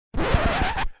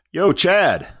Yo,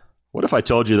 Chad, what if I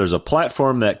told you there's a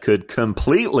platform that could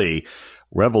completely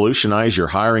revolutionize your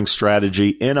hiring strategy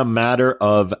in a matter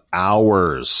of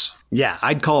hours? Yeah,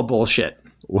 I'd call bullshit.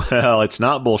 Well, it's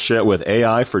not bullshit with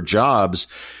AI for Jobs,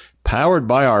 powered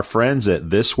by our friends at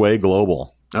This Way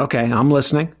Global. Okay, I'm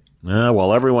listening.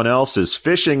 While everyone else is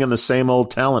fishing in the same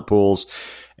old talent pools,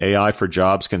 AI for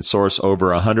Jobs can source over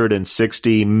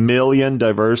 160 million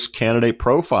diverse candidate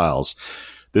profiles.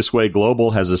 This Way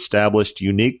Global has established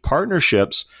unique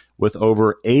partnerships with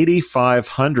over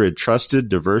 8,500 trusted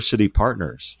diversity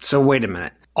partners. So wait a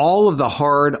minute. All of the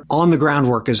hard on-the-ground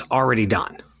work is already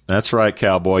done. That's right,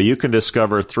 cowboy. You can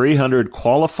discover 300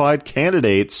 qualified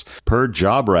candidates per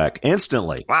job rec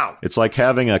instantly. Wow. It's like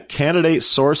having a candidate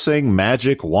sourcing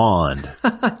magic wand.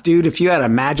 Dude, if you had a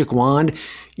magic wand,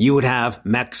 you would have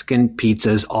Mexican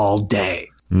pizzas all day.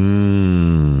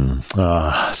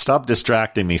 Stop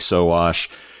distracting me, Sowash.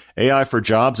 AI for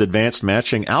Jobs advanced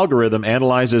matching algorithm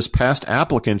analyzes past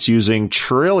applicants using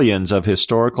trillions of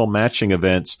historical matching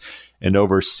events and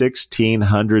over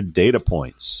 1,600 data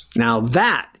points. Now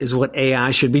that is what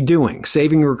AI should be doing,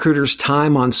 saving recruiters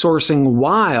time on sourcing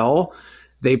while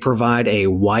they provide a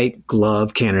white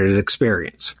glove candidate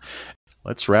experience.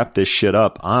 Let's wrap this shit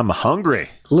up. I'm hungry.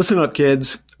 Listen up,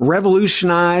 kids.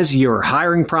 Revolutionize your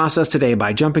hiring process today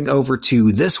by jumping over to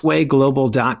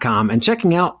thiswayglobal.com and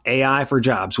checking out AI for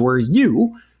Jobs, where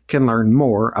you can learn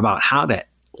more about how to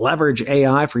leverage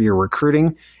AI for your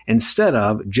recruiting instead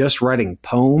of just writing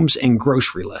poems and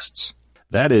grocery lists.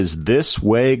 That is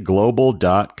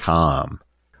thiswayglobal.com.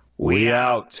 We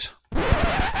out.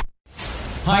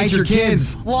 Hide your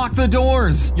kids. Lock the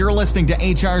doors. You're listening to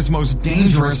HR's most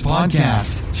dangerous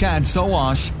podcast. Chad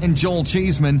Sowash and Joel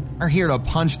Cheeseman are here to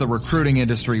punch the recruiting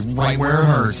industry right where it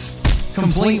hurts.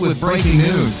 Complete with breaking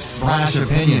news, brash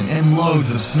opinion, and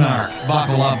loads of snark.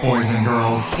 Buckle up, boys and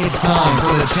girls. It's time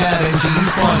for the Chad and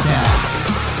Cheese Podcast.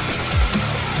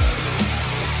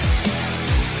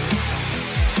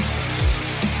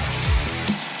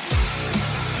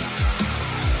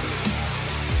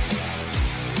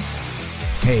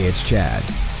 Hey, it's Chad.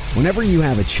 Whenever you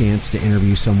have a chance to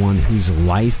interview someone whose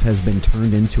life has been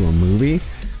turned into a movie,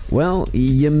 well,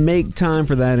 you make time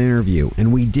for that interview,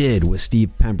 and we did with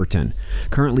Steve Pemberton,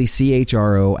 currently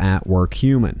CHRO at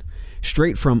WorkHuman.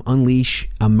 Straight from Unleash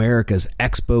America's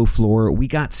Expo floor, we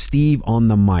got Steve on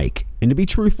the mic. And to be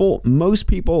truthful, most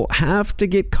people have to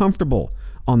get comfortable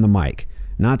on the mic.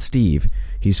 Not Steve.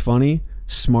 He's funny,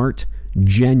 smart,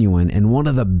 genuine, and one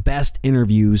of the best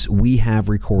interviews we have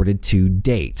recorded to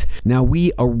date. Now,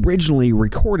 we originally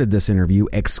recorded this interview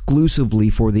exclusively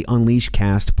for the Unleash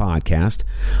Cast podcast,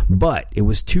 but it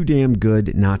was too damn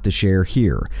good not to share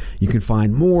here. You can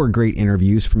find more great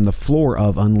interviews from the floor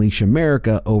of Unleash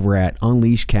America over at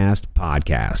Unleash Cast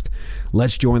podcast.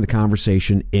 Let's join the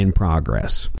conversation in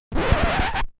progress.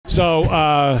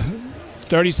 So,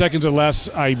 30 seconds or less,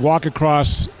 I walk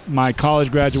across my college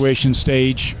graduation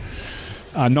stage.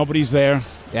 Nobody's there.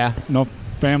 Yeah. No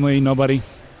family, nobody.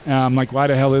 I'm like, why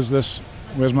the hell is this?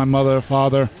 Where's my mother,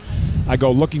 father? I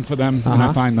go looking for them, and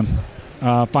I find them.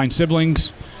 Find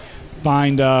siblings.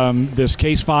 Find this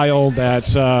case file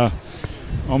that's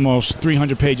almost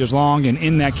 300 pages long, and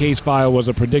in that case file was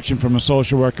a prediction from a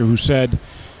social worker who said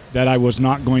that I was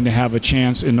not going to have a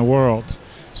chance in the world.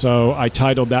 So I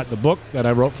titled that the book that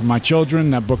I wrote for my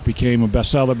children. That book became a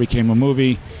bestseller, became a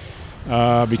movie.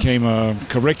 Became a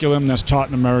curriculum that's taught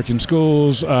in American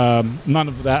schools. None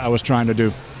of that I was trying to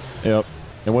do. Yep.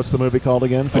 And what's the movie called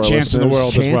again? For A Chance in the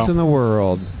World as well. Chance in the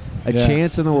World. A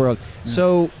Chance in the World.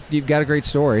 So you've got a great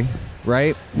story,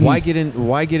 right? Why get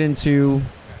into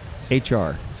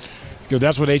HR? Because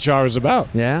that's what HR is about.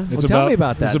 Yeah? It's Well, tell me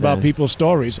about that, It's about then. people's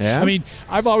stories. Yeah? I mean,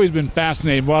 I've always been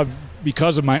fascinated,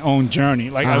 because of my own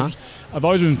journey. Like I've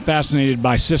always been fascinated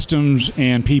by systems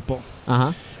and people.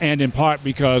 And in part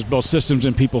because both systems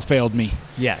and people failed me.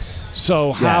 Yes.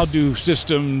 So how do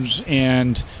systems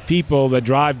and people that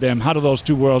drive them, how do those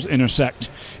two worlds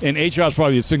intersect? And HR is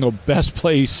probably the single best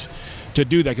place to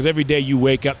do that, because every day you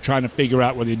wake up trying to figure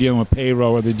out whether you're dealing with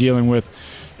payroll or they're dealing with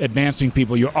advancing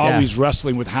people. You're always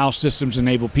wrestling with how systems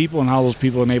enable people and how those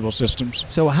people enable systems.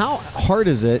 So how hard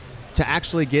is it to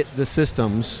actually get the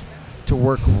systems to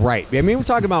work right? I mean, we're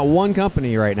talking about one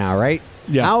company right now, right?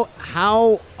 Yeah.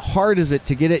 How hard is it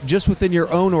to get it just within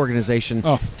your own organization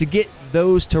to get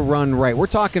those to run right? We're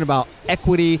talking about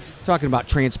equity, we're talking about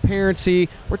transparency,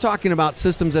 we're talking about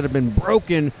systems that have been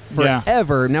broken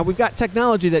forever. Now, we've got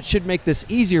technology that should make this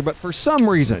easier, but for some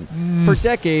reason, for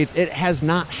decades, it has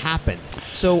not happened.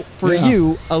 So for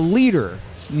you, a leader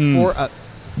or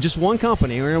just one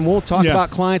company, and we'll talk about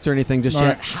clients or anything just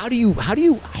yet. How do you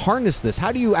harness this?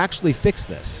 How do you actually fix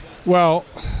this? Well,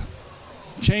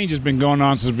 change has been going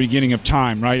on since the beginning of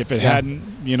time, right? If it hadn't,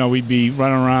 we'd be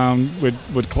running around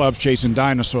with clubs chasing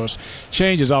dinosaurs.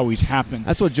 Change has always happened.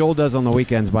 That's what Joel does on the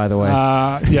weekends, by the way.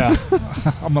 Yeah.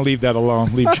 I'm going to leave that alone.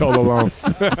 Leave Joel alone.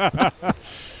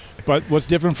 But what's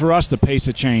different for us, the pace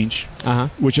of change,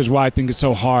 which is why I think it's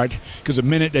so hard. Because the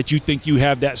minute that you think you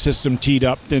have that system teed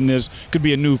up, then could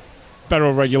be a new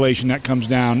federal regulation that comes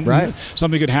down. Right.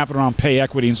 Something could happen around pay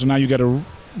equity, and so now you got to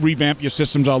revamp your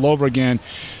systems all over again.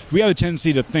 We have a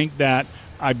tendency to think that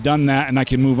I've done that and I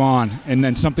can move on, and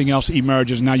then something else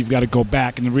emerges. Now you've got to go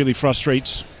back, and it really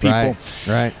frustrates people.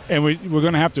 Right. And we're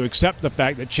going to have to accept the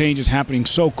fact that change is happening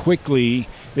so quickly.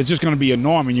 It's just going to be a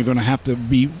norm, and you're going to have to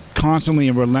be constantly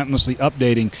and relentlessly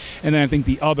updating. And then I think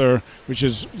the other, which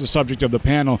is the subject of the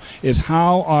panel, is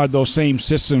how are those same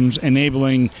systems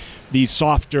enabling these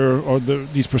softer or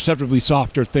these perceptibly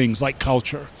softer things like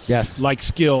culture, like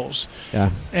skills.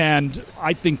 Yeah. And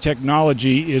I think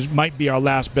technology might be our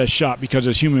last best shot, because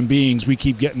as human beings, we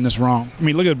keep getting this wrong. I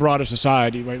mean, look at the broader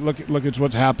society, right? Look at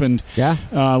what's happened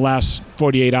last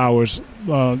 48 hours,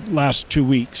 last 2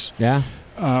 weeks. Yeah.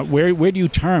 Where do you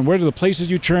turn? Where are the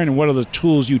places you turn, and what are the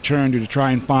tools you turn to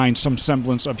try and find some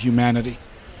semblance of humanity?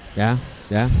 Yeah.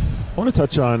 I want to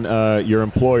touch on your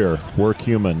employer,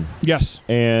 WorkHuman. Yes.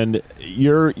 And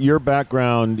your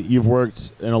background, you've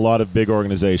worked in a lot of big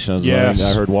organizations. Yes.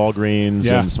 I heard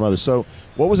Walgreens and some others. So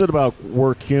what was it about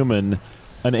WorkHuman,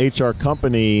 an HR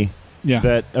company,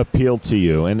 that appealed to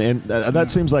you? And that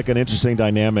seems like an interesting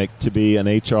dynamic, to be an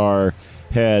HR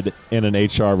head in an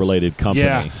HR-related company.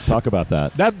 Yeah. Talk about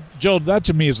that. Joe, that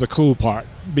to me is the cool part,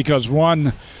 because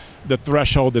one, the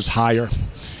threshold is higher.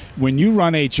 When you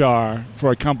run HR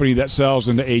for a company that sells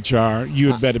into HR,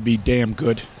 you had better be damn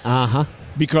good.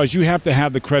 Because you have to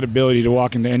have the credibility to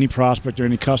walk into any prospect or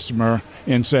any customer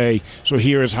and say, so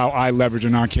here is how I leverage,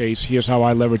 in our case, here's how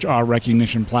I leverage our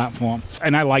recognition platform.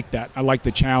 And I like that. I like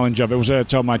the challenge of it. It was what I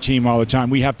tell my team all the time.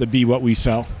 We have to be what we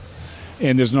sell.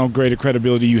 And there's no greater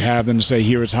credibility you have than to say,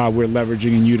 here is how we're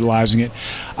leveraging and utilizing it.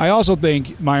 I also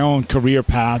think my own career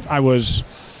path, I was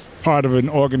part of an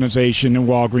organization in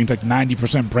Walgreens, like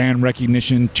 90% brand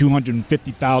recognition,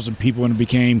 250,000 people when it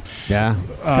became. Yeah,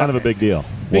 it's kind of a big deal.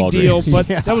 Big Walgreens. deal, but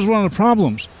that was one of the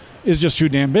problems. It's just too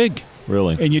damn big.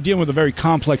 Really? And you're dealing with a very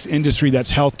complex industry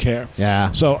that's healthcare.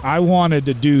 Yeah. So I wanted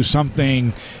to do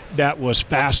something that was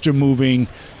faster moving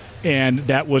and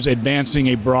that was advancing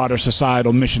a broader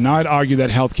societal mission. Now, I'd argue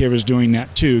that healthcare is doing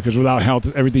that too, because without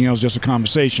health, everything else is just a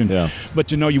conversation. Yeah. But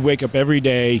to know you wake up every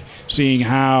day seeing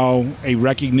how a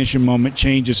recognition moment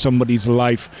changes somebody's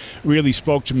life really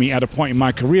spoke to me at a point in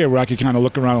my career where I could kind of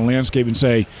look around the landscape and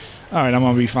say, all right, I'm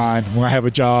going to be fine. When I have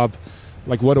a job,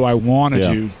 like, what do I want to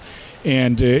do?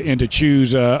 And to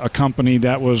choose a company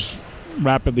that was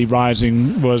rapidly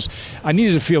rising was, I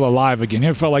needed to feel alive again. You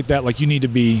ever felt like that? Like you need to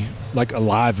be like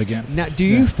alive again. Now, do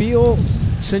you feel,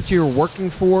 since you're working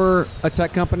for a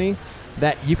tech company,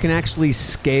 that you can actually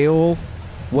scale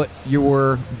what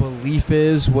your belief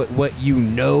is, what you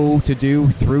know to do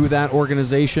through that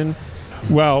organization?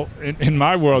 Well, in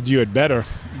my world, you had better,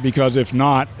 because if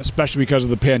not, especially because of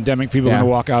the pandemic, people are going to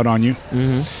walk out on you.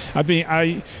 Mm-hmm.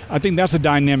 I think that's a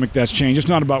dynamic that's changed. It's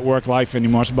not about work life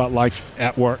anymore. It's about life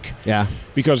at work. Yeah.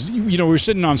 Because, we're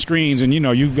sitting on screens and,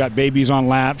 you've got babies on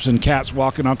laps and cats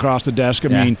walking across the desk. I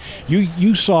mean,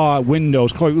 you saw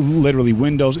windows, quite literally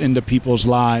windows into people's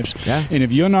lives. Yeah. And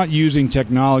if you're not using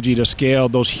technology to scale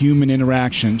those human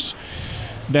interactions,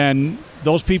 then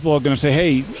those people are going to say,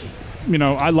 hey,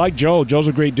 I like Joe. Joe's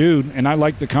a great dude, and I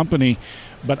like the company,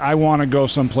 but I want to go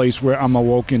someplace where I'm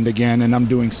awakened again and I'm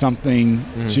doing something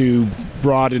to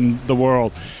broaden the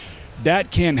world.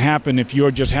 That can't happen if you're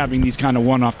just having these kind of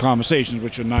one-off conversations,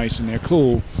 which are nice and they're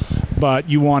cool, but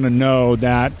you want to know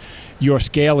that you're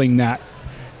scaling that.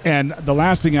 And the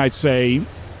last thing I'd say,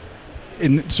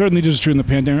 and certainly this is true in the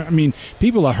pandemic,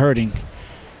 people are hurting.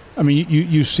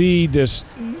 You see this,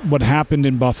 what happened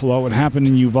in Buffalo, what happened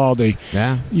in Uvalde.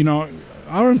 Yeah.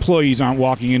 Our employees aren't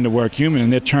walking into WorkHuman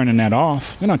and they're turning that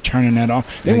off. They're not turning that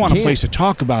off. They want a place to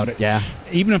talk about it. Yeah.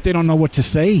 Even if they don't know what to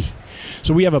say.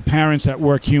 So we have a Parents at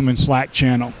WorkHuman Slack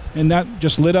channel, and that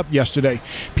just lit up yesterday.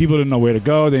 People didn't know where to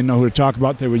go. They didn't know who to talk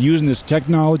about. They were using this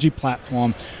technology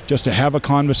platform just to have a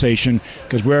conversation,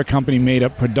 because we're a company made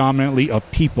up predominantly of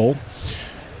people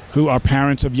who are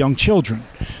parents of young children.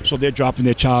 So they're dropping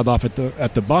their child off at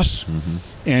the bus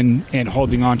and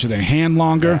holding on to their hand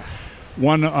longer.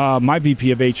 One, my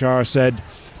VP of HR said,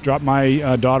 drop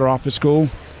my daughter off at school,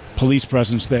 police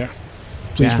presence there.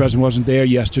 Police president wasn't there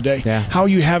yesterday. Yeah. How are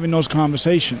you having those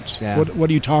conversations? Yeah. What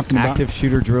are you talking about? Active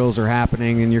shooter drills are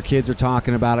happening, and your kids are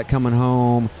talking about it coming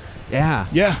home. Yeah.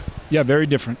 Yeah, very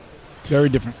different. Very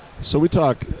different. So we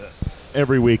talk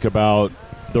every week about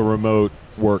the remote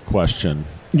work question.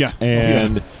 Yeah.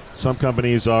 And some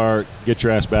companies are get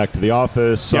your ass back to the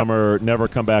office. Some are never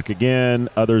come back again.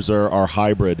 Others are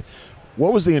hybrid.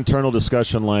 What was the internal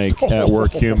discussion like at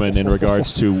WorkHuman in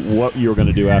regards to what you were going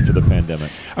to do after the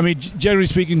pandemic? I mean, generally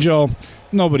speaking, Joe,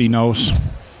 nobody knows.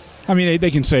 I mean,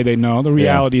 they can say they know. The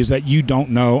reality is that you don't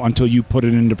know until you put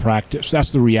it into practice.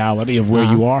 That's the reality of where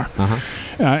you are.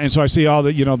 And so I see all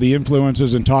the, the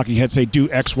influencers and talking heads say, do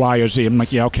X, Y, or Z. I'm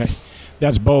like, yeah, okay.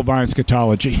 That's bovine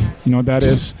scatology. You know what that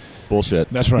is? Bullshit.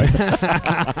 That's right.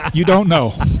 You don't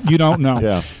know. You don't know.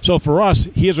 Yeah. So for us,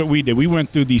 here's what we did. We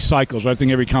went through these cycles. I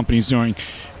think every company's doing.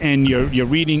 And you're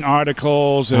reading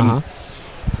articles. And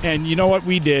you know what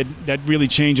we did that really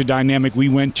changed the dynamic? We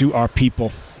went to our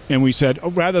people. And we said,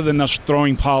 rather than us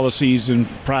throwing policies and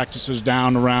practices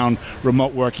down around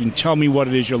remote working, tell me what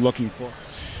it is you're looking for.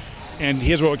 And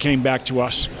here's what came back to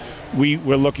us. We're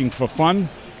looking for fun.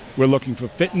 We're looking for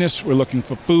fitness, we're looking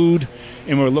for food,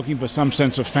 and we're looking for some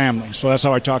sense of family. So that's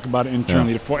how I talk about it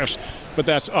internally. But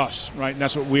that's us, right?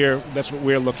 That's what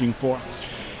we're looking for.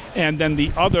 And then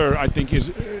the other, I think,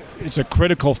 it's a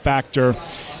critical factor,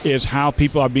 is how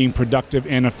people are being productive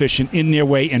and efficient in their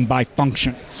way and by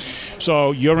function.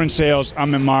 So you're in sales,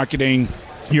 I'm in marketing,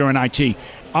 you're in IT.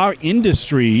 Our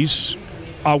industries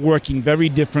are working very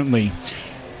differently.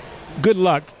 Good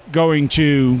luck going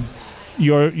to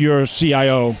your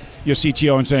CIO, your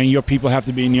CTO, and saying your people have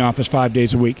to be in the office 5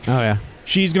 days a week. Oh, yeah.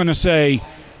 She's going to say,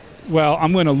 well,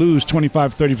 I'm going to lose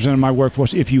 25, 30% of my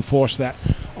workforce if you force that.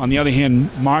 On the other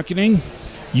hand, marketing,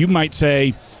 you might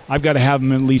say, I've got to have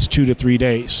them at least 2 to 3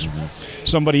 days.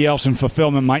 Somebody else in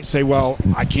fulfillment might say, well,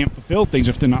 I can't fulfill things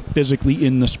if they're not physically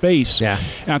in the space. Yeah.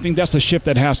 And I think that's the shift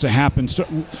that has to happen.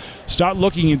 Start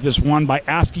looking at this one by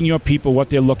asking your people what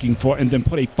they're looking for, and then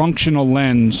put a functional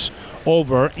lens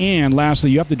over. And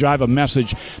lastly, you have to drive a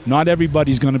message. Not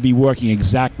everybody's going to be working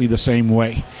exactly the same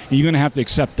way. And you're going to have to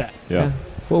accept that. Yeah.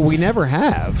 Well, we never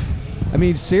have. I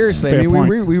mean, seriously. Fair point.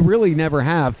 We really never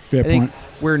have. Fair I think point.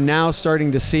 We're now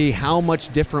starting to see how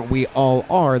much different we all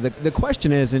are. The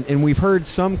question is, and we've heard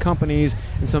some companies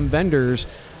and some vendors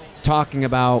talking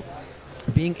about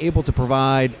being able to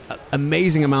provide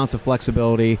amazing amounts of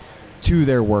flexibility to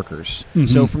their workers. Mm-hmm.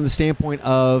 So from the standpoint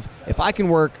of, if I can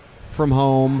work from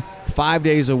home 5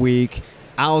 days a week,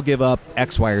 I'll give up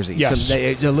X, Y, or Z. Yes.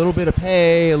 A little bit of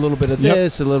pay, a little bit of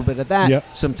this, a little bit of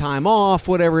that, some time off,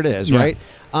 whatever it is, right?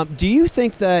 Do you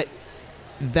think that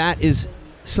is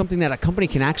something that a company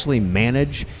can actually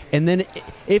manage? And then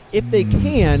if they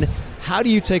can, how do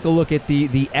you take a look at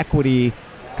the equity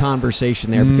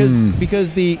conversation there?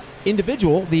 Because the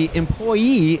individual, the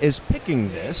employee, is picking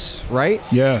this, right?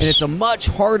 Yes. And it's a much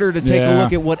harder to take a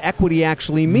look at what equity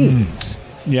actually means.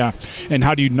 Yeah, and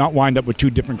how do you not wind up with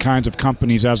two different kinds of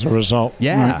companies as a result?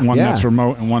 Yeah, right? One that's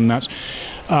remote and one that's...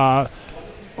 I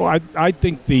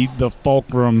think the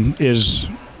fulcrum is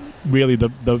really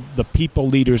the people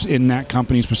leaders in that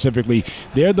company specifically.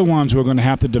 They're the ones who are going to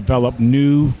have to develop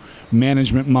new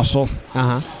management muscle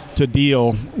to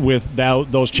deal with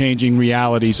those changing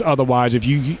realities. Otherwise, if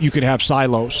you could have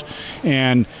silos,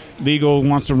 and legal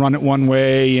wants to run it one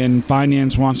way and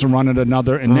finance wants to run it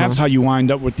another, and that's how you wind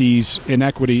up with these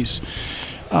inequities.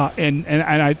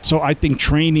 So I think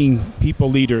training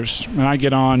people leaders, and I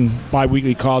get on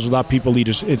bi-weekly calls with our people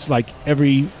leaders. It's like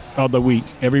every other week,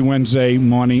 every Wednesday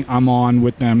morning, I'm on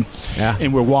with them,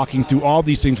 and we're walking through all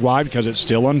these things. Why? Because it's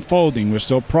still unfolding. We're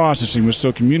still processing. We're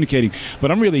still communicating. But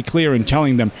I'm really clear in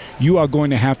telling them, you are going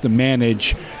to have to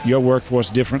manage your workforce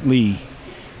differently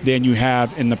than you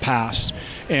have in the past.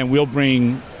 And we'll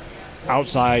bring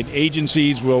outside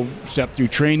agencies. We'll step through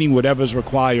training, whatever's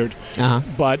required.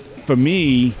 But for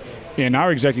me, and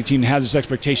our executive team has this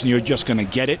expectation you're just going to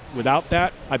get it. Without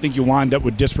that, I think you wind up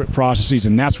with disparate processes,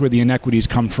 and that's where the inequities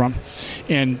come from.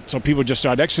 And so people just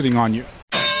start exiting on you.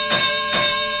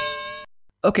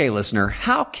 Okay, listener,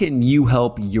 how can you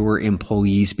help your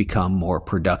employees become more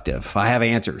productive? I have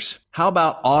answers. How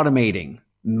about automating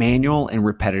manual and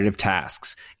repetitive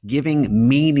tasks, giving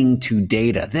meaning to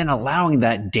data, then allowing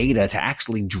that data to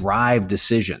actually drive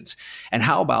decisions? And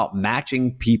how about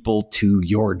matching people to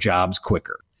your jobs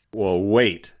quicker? Well,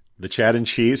 wait. The Chad and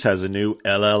Cheese has a new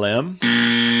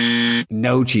LLM?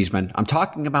 No, Cheeseman. I'm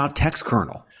talking about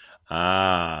TextKernel.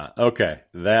 Okay.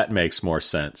 That makes more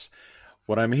sense.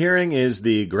 What I'm hearing is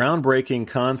the groundbreaking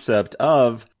concept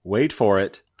of, wait for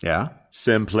it,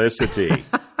 simplicity.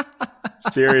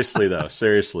 Seriously, though,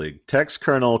 text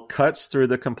kernel cuts through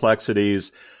the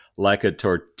complexities like a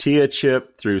tortilla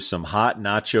chip through some hot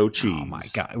nacho cheese. Oh, my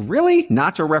God. Really?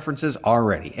 Nacho references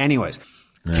already. Anyways,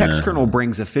 text kernel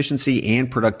brings efficiency and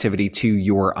productivity to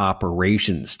your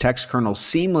operations. Text kernel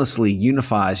seamlessly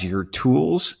unifies your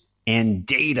tools and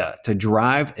data to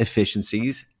drive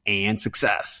efficiencies and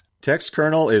success. Text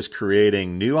kernel is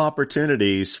creating new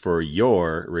opportunities for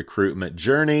your recruitment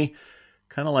journey,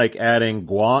 kind of like adding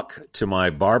guac to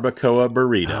my barbacoa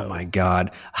burrito. Oh, my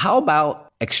God. How about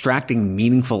extracting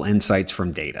meaningful insights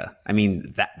from data? I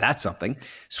mean, that's something.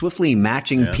 Swiftly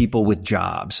matching people with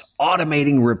jobs,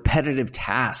 automating repetitive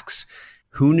tasks.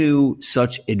 Who knew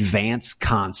such advanced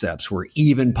concepts were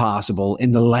even possible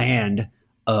in the land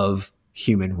of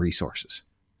human resources?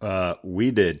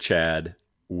 We did, Chad.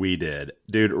 We did.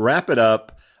 Dude, wrap it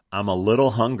up. I'm a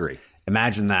little hungry.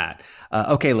 Imagine that.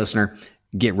 Okay, listener,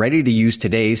 get ready to use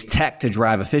today's tech to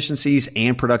drive efficiencies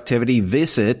and productivity.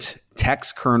 Visit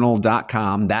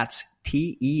textkernel.com. That's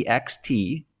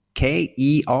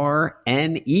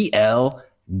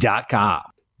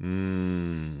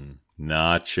TEXTKERNEL.com.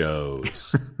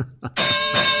 Nachos.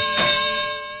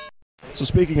 So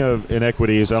speaking of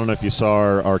inequities, I don't know if you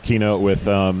saw our keynote with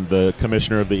the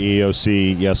commissioner of the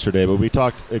EEOC yesterday, but we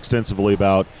talked extensively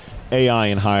about AI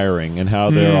in hiring and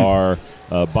how there are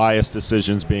biased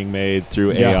decisions being made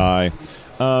through AI.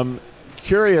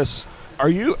 Curious, are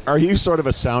you sort of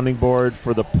a sounding board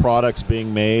for the products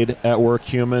being made at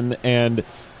WorkHuman, and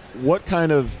what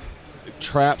kind of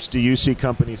traps do you see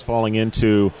companies falling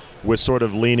into with sort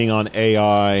of leaning on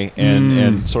AI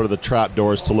and sort of the trap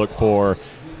doors to look for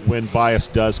when bias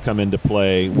does come into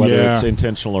play, whether it's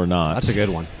intentional or not? That's a good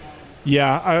one.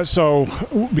 Yeah, so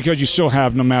because you still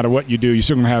have, no matter what you do, you're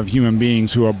still going to have human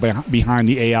beings who are behind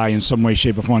the AI in some way,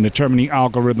 shape, or form, determining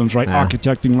algorithms, right?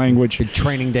 Architecting language. Big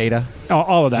training data.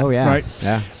 All of that, right?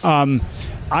 Yeah.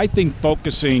 I think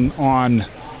focusing on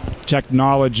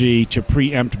technology to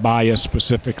preempt bias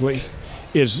specifically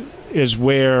is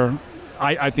where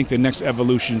I think the next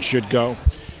evolution should go.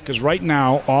 Because right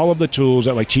now, all of the tools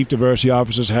that like chief diversity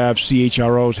officers have,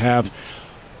 CHROs have,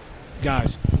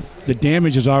 guys, the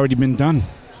damage has already been done.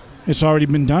 It's already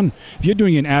been done. If you're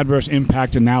doing an adverse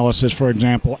impact analysis, for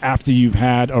example, after you've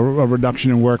had a reduction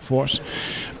in workforce,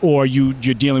 or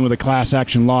you're dealing with a class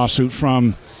action lawsuit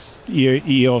from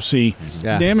EEOC,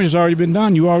 damage has already been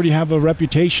done. You already have a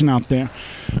reputation out there.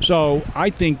 So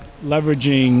I think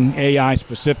leveraging AI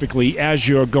specifically as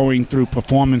you're going through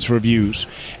performance reviews,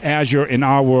 as you're in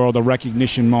our world, a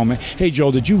recognition moment. Hey,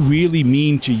 Joel, did you really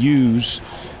mean to use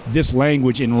this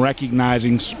language in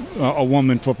recognizing a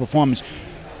woman for performance?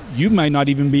 You might not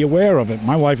even be aware of it.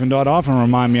 My wife and daughter often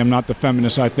remind me I'm not the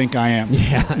feminist I think I am.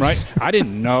 Yes. Right? I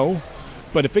didn't know.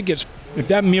 But if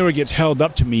that mirror gets held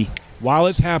up to me while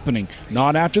it's happening,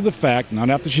 not after the fact,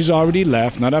 not after she's already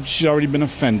left, not after she's already been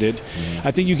offended, I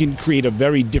think you can create a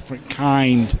very different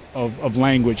kind of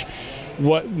language.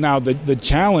 Now the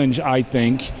challenge, I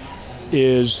think,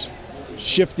 is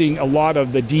shifting a lot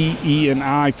of the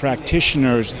DE&I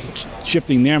practitioners,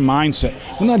 shifting their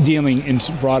mindset. We're not dealing in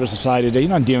broader society today. You're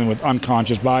not dealing with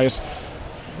unconscious bias.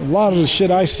 A lot of the shit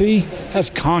I see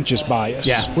has conscious bias.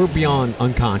 Yeah, we're beyond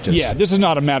unconscious. Yeah, this is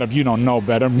not a matter of you don't know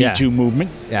better, Me Too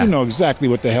movement. Yeah. You know exactly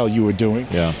what the hell you were doing.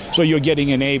 Yeah. So you're getting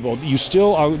enabled. You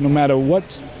still are, no matter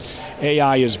what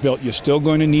AI is built, you're still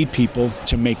going to need people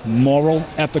to make moral,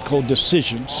 ethical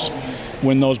decisions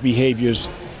when those behaviors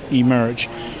emerge.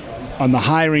 On the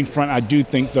hiring front, I do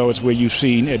think, though, it's where you've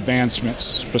seen advancements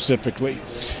specifically,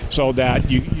 so that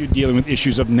you're dealing with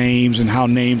issues of names and how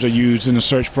names are used in the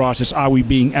search process. Are we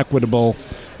being equitable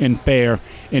and fair,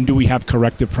 and do we have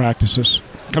corrective practices?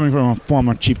 Coming from a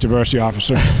former chief diversity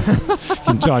officer,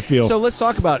 until I feel. So let's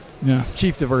talk about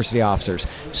chief diversity officers.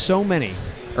 So many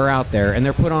are out there, and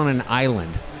they're put on an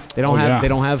island. They don't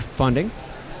have funding.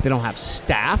 They don't have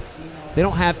staff. They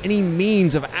don't have any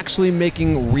means of actually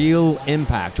making real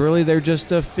impact. Really, they're just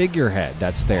a figurehead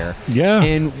that's there. Yeah.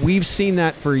 And we've seen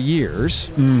that for years.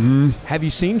 Mm-hmm. Have you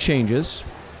seen changes?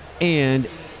 And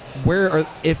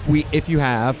if you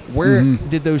have, where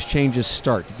did those changes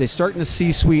start? Did they start in the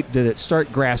C-suite? Did it start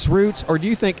grassroots? Or do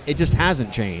you think it just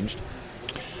hasn't changed?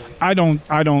 I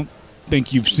don't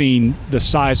think you've seen the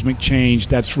seismic change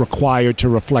that's required to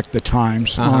reflect the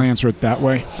times. I'll answer it that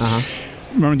way.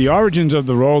 Remember, the origins of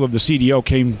the role of the CDO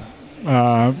came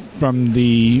from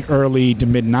the early to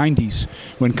mid-'90s,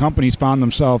 when companies found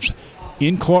themselves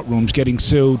in courtrooms getting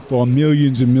sued for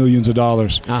millions and millions of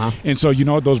dollars. And so,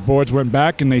 those boards went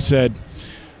back and they said,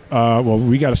 well,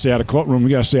 we got to stay out of courtroom. We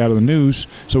got to stay out of the news.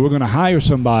 So we're going to hire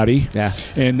somebody. Yeah.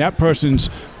 And that person's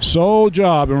sole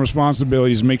job and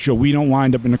responsibility is make sure we don't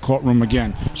wind up in the courtroom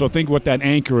again. So think what that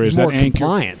anchor is. More that anchor,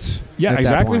 compliance. Yeah,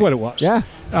 exactly what it was. Yeah.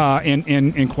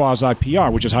 In quasi-PR,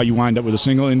 which is how you wind up with a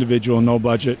single individual, no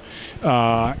budget,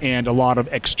 and a lot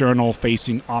of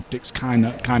external-facing optics kind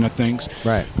of things.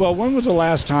 Right. Well, when was the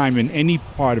last time in any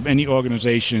part of any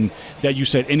organization that you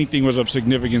said anything was of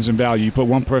significance and value? You put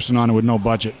one person on it with no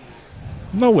budget?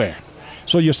 Nowhere.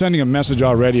 So you're sending a message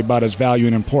already about its value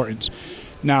and importance.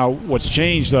 Now, what's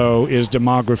changed, though, is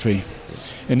demography.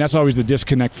 And that's always the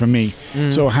disconnect for me.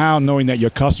 So how, knowing that your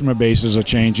customer bases are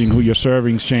changing, who you're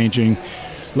serving is changing,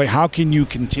 like how can you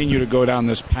continue to go down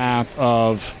this path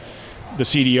of the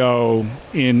CDO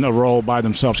in a role by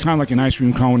themselves, kind of like an ice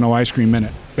cream cone with no ice cream in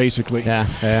it, basically.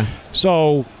 Yeah.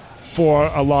 So for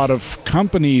a lot of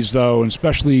companies, though, and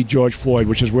especially George Floyd,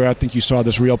 which is where I think you saw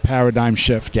this real paradigm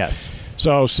shift. Yes.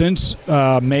 So since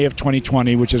May of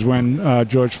 2020, which is when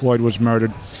George Floyd was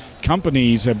murdered,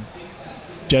 companies have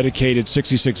dedicated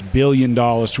 $66 billion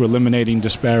to eliminating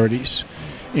disparities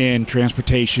in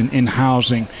transportation, in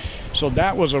housing. So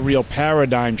that was a real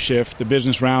paradigm shift. The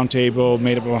Business Roundtable,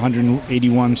 made up of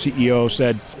 181 CEOs,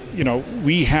 said,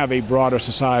 we have a broader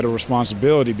societal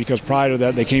responsibility, because prior to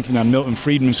that, they came from that Milton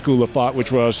Friedman school of thought,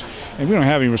 which was, and we don't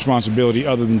have any responsibility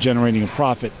other than generating a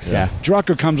profit. Yeah.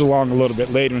 Drucker comes along a little bit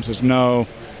later and says, no,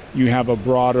 you have a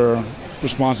broader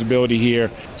responsibility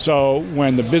here. So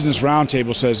when the Business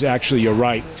Roundtable says, actually, you're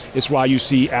right, it's why you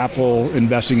see Apple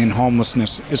investing in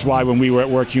homelessness. It's why when we were at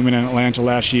WorkHuman in Atlanta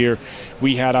last year,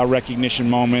 we had our recognition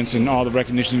moments, and all the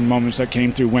recognition moments that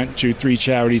came through went to 3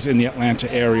 charities in the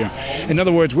Atlanta area. In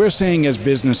other words, we're saying as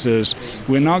businesses,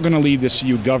 we're not going to leave this to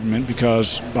you, government,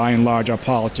 because by and large our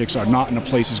politics are not in the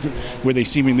places where they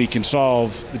seemingly can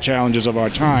solve the challenges of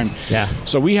our time. Yeah.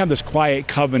 So we have this quiet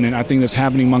covenant, I think, that's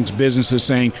happening amongst businesses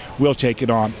saying, we'll take it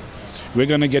on. We're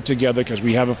going to get together because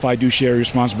we have a fiduciary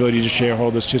responsibility to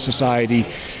shareholders, to society.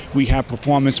 We have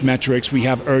performance metrics. We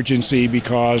have urgency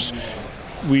because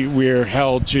we're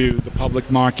held to the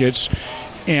public markets.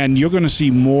 And you're going to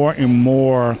see more and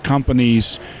more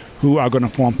companies who are going to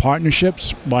form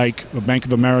partnerships like Bank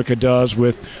of America does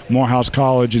with Morehouse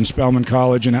College and Spelman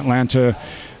College in Atlanta,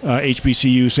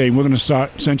 HBCU, saying we're going to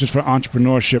start Centers for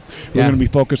Entrepreneurship. We're going to be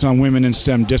focused on women in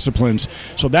STEM disciplines.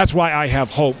 So that's why I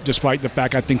have hope, despite the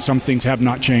fact I think some things have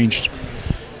not changed.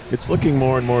 It's looking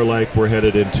more and more like we're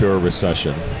headed into a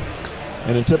recession.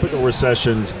 And in typical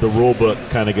recessions, the rule book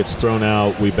kind of gets thrown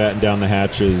out, we batten down the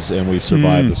hatches, and we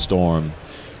survive the storm.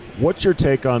 What's your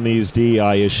take on these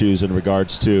DEI issues in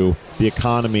regards to the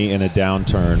economy in a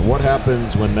downturn? What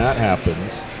happens when that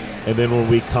happens? And then when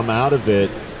we come out of it,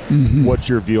 what's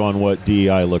your view on what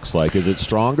DEI looks like? Is it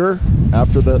stronger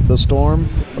after the storm,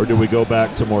 or do we go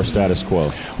back to more status quo?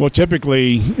 Well,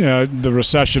 typically, the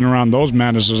recession around those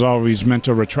matters is always meant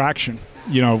a retraction.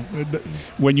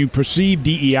 When you perceive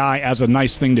DEI as a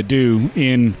nice thing to do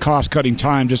in cost-cutting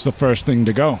times, it's the first thing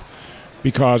to go,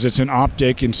 because it's an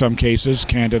optic in some cases,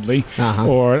 candidly,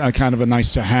 or a kind of a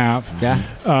nice to have.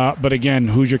 Yeah. But again,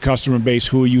 who's your customer base?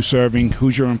 Who are you serving?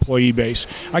 Who's your employee base?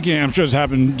 I'm sure it's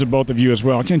happened to both of you as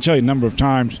well. I can't tell you a number of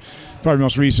times, probably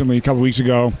most recently, a couple of weeks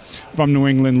ago, from New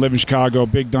England, live in Chicago,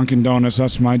 big Dunkin' Donuts,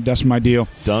 that's my deal.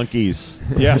 Donkeys.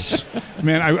 Yes.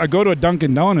 Man, I go to a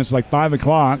Dunkin' Donuts like 5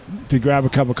 o'clock to grab a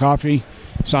cup of coffee,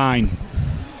 sign,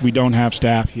 we don't have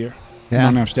staff here. We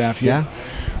don't have staff here.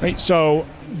 Yeah. Right? So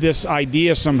this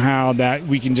idea somehow that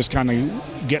we can just kind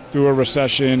of get through a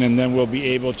recession and then we'll be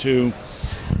able to,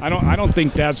 I don't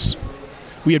think that's,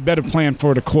 we had better plan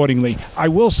for it accordingly. I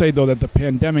will say, though, that the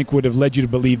pandemic would have led you to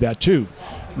believe that too,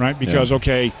 right? Because,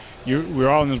 we're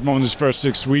all in this moment, this first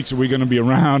 6 weeks, are we going to be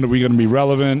around? Are we going to be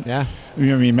relevant? Yeah.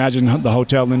 Imagine the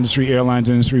hotel industry, airlines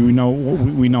industry, we know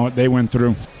what they went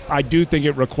through. I do think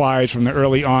it requires from the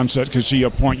early onset, because to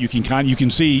your point, you can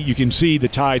see the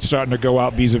tide starting to go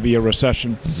out vis-a-vis a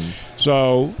recession.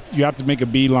 So you have to make a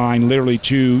beeline literally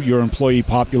to your employee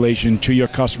population, to your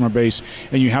customer base,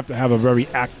 and you have to have a very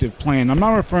active plan. I'm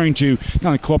not referring to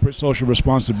kind of corporate social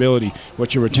responsibility.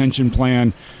 What's your retention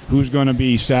plan? Who's going to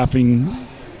be staffing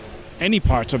any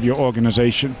parts of your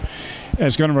organization? And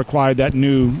it's going to require that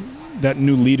new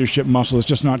leadership muscle. It's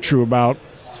just not true about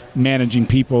managing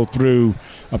people through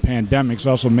a pandemic. It's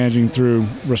also managing through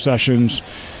recessions,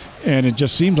 and it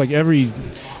just seems like every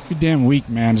damn week,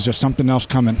 man, there's just something else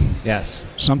coming. Yes.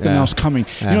 Something else coming.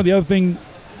 Yeah. The other thing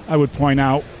I would point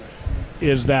out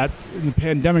is that the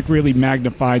pandemic really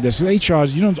magnified this. HR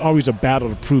is, it's always a battle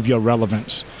to prove your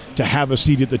relevance, to have a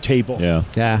seat at the table.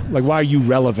 Yeah. Like, why are you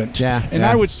relevant? Yeah. And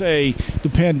I would say the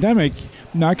pandemic,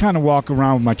 I kind of walk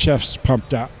around with my chest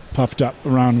pumped out. puffed up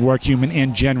around WorkHuman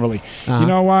and generally. You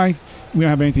know why? We don't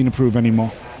have anything to prove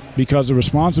anymore. Because the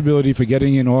responsibility for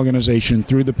getting an organization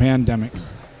through the pandemic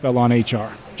fell on HR.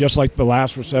 Just like the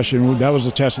last recession, that was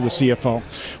the test of the CFO.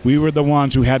 We were the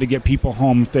ones who had to get people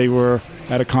home if they were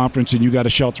at a conference and you got a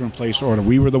shelter-in-place order.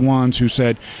 We were the ones who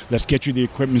said, let's get you the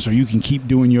equipment so you can keep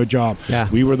doing your job. Yeah.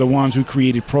 We were the ones who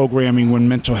created programming when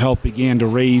mental health began to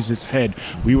raise its head.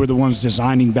 We were the ones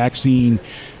designing vaccine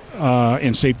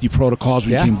and safety protocols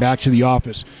when we came back to the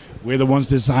office. We're the ones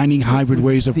designing hybrid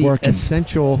ways of working.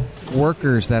 Essential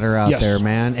workers that are out there,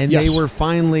 man. And they were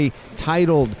finally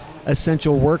titled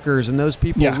essential workers, and those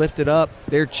people lifted up,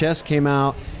 their chest came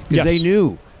out because they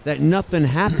knew that nothing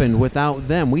happened without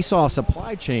them. We saw a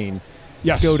supply chain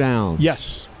go down.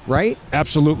 Yes. Right?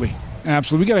 Absolutely.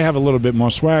 Absolutely. We got to have a little bit more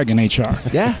swag in HR.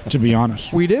 Yeah. To be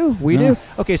honest. We do. We do.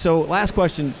 Okay, so last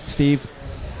question, Steve.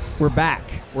 We're back.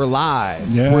 We're live.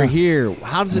 Yeah. We're here.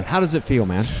 How does it feel,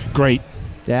 man? Great.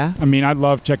 Yeah? I mean, I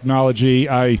love technology.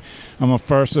 I'm a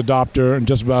first adopter in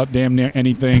just about damn near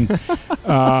anything.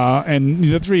 And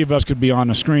the three of us could be on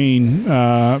the screen,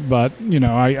 but,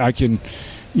 I can...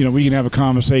 we can have a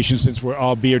conversation since we're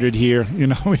all bearded here.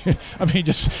 I mean,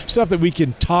 just stuff that we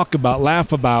can talk about,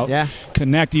 laugh about,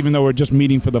 connect, even though we're just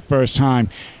meeting for the first time.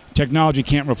 Technology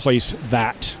can't replace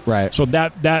that. Right. So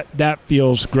that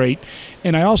feels great.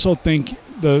 And I also think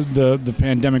the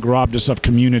pandemic robbed us of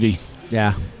community.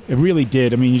 Yeah. It really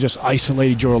did. I mean, you just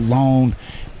isolated, you're alone.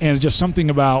 And it's just something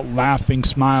about laughing,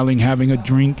 smiling, having a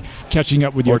drink, catching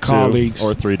up with your colleagues.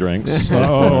 Or 3 drinks.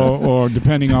 or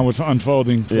depending on what's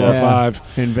unfolding, 4 or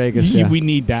 5. In Vegas, We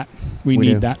need that. We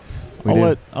need that.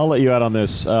 I'll let you out on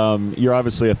this. You're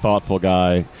obviously a thoughtful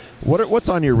guy. What's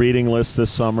on your reading list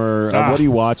this summer? What are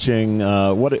you watching?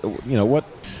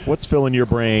 What's filling your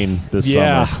brain this summer?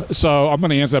 Yeah, so I'm going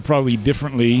to answer that probably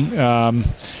differently.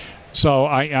 So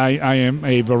I am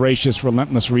a voracious,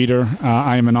 relentless reader.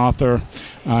 I am an author.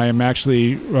 I am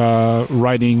actually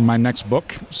writing my next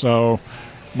book. So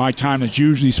my time is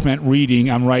usually spent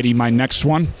reading. I'm writing my next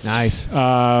one. Nice.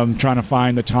 Trying to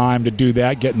find the time to do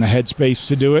that, get in the headspace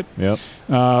to do it. Yep.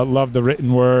 Love the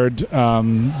written word.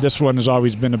 This one has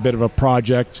always been a bit of a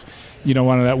project.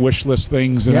 One of that wish list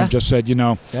things. And I've just said,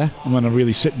 I'm going to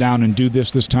really sit down and do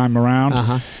this time around.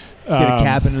 Uh-huh. Get a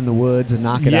cabin in the woods and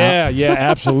knock it out. Yeah,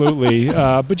 absolutely.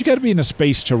 But you got to be in a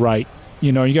space to write.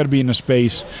 You got to be in a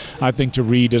space, I think, to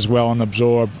read as well and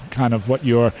absorb kind of what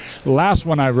the last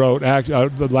one I wrote,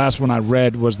 the last one I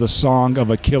read was The Song of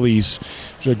Achilles.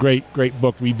 It's a great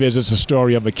book, revisits the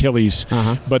story of Achilles,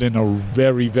 but in a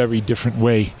very, very different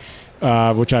way.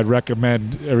 Which I'd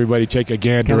recommend everybody take a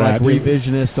gander at. Kind of like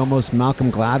revisionist, almost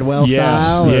Malcolm Gladwell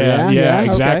style? Yeah,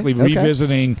 exactly. Okay.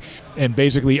 Revisiting and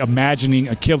basically imagining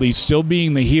Achilles still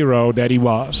being the hero that he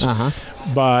was,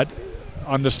 but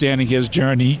understanding his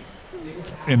journey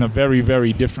in a very,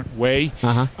 very different way.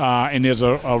 And there's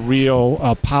a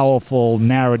real powerful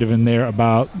narrative in there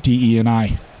about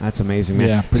DE&I. That's amazing, man.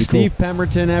 Yeah, pretty Steve cool.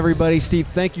 Pemberton, everybody. Steve,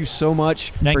 thank you so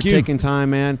much for taking time,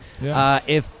 man. Yeah.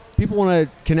 If people want to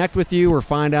connect with you or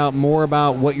find out more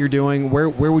about what you're doing, where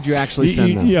would you actually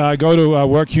send them? Yeah, go to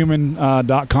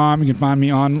workhuman.com. You can find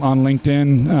me on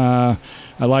LinkedIn.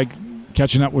 I like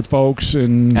catching up with folks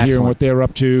and hearing what they're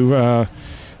up to.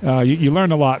 You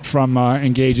learn a lot from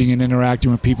engaging and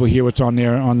interacting with people, hear what's on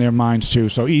their minds too.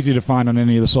 So easy to find on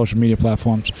any of the social media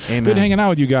platforms. Amen. Good hanging out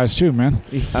with you guys too, man.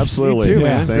 Absolutely. You too,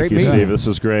 man. Thank Great you, meeting. Steve. This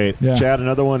was great. Yeah. Chad,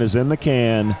 another one is in the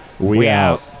can. We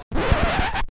out.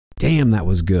 Damn, that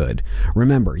was good.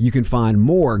 Remember, you can find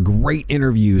more great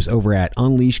interviews over at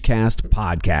Unleashcast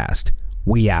Podcast.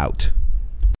 We out.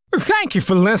 Thank you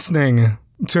for listening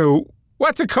to,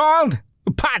 what's it called?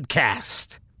 A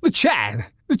podcast. The Chad.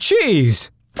 The Cheese.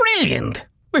 Brilliant.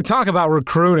 They talk about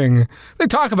recruiting. They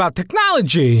talk about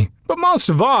technology. But most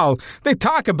of all, they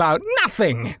talk about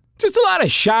nothing. Just a lot of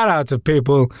shout-outs of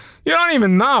people you don't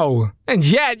even know. And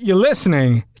yet you're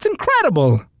listening. It's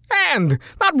incredible. And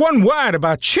not one word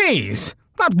about cheese.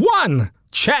 Not one.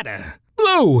 Cheddar,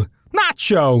 blue,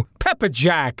 nacho, pepper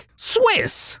jack,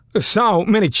 Swiss. So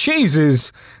many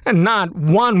cheeses and not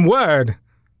one word.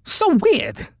 So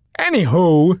weird.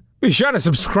 Anywho, be sure to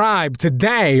subscribe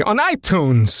today on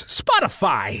iTunes,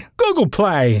 Spotify, Google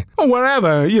Play, or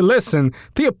wherever you listen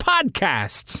to your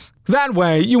podcasts. That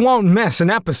way you won't miss an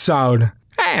episode.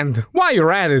 And while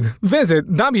you're at it, visit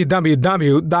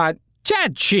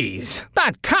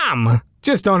www.chadcheese.com.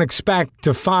 Just don't expect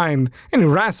to find any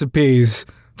recipes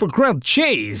for grilled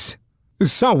cheese.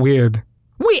 It's so weird.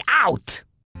 We out!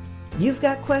 You've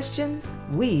got questions,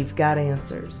 we've got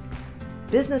answers.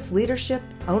 Business leadership,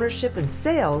 ownership, and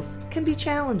sales can be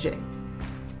challenging.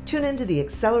 Tune into the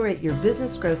Accelerate Your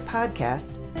Business Growth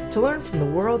podcast to learn from the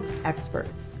world's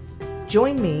experts.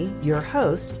 Join me, your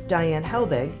host, Diane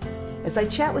Helbig, as I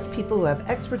chat with people who have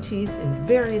expertise in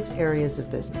various areas of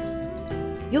business.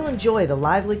 You'll enjoy the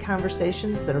lively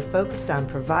conversations that are focused on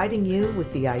providing you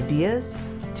with the ideas,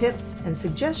 tips, and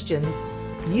suggestions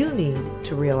you need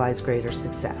to realize greater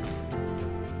success.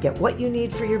 Get what you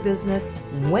need for your business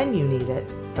when you need it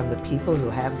from the people who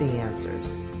have the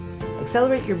answers.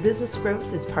 Accelerate Your Business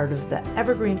Growth is part of the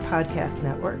Evergreen Podcast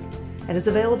Network and is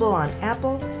available on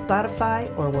Apple,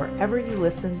 Spotify, or wherever you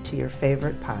listen to your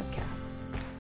favorite podcast.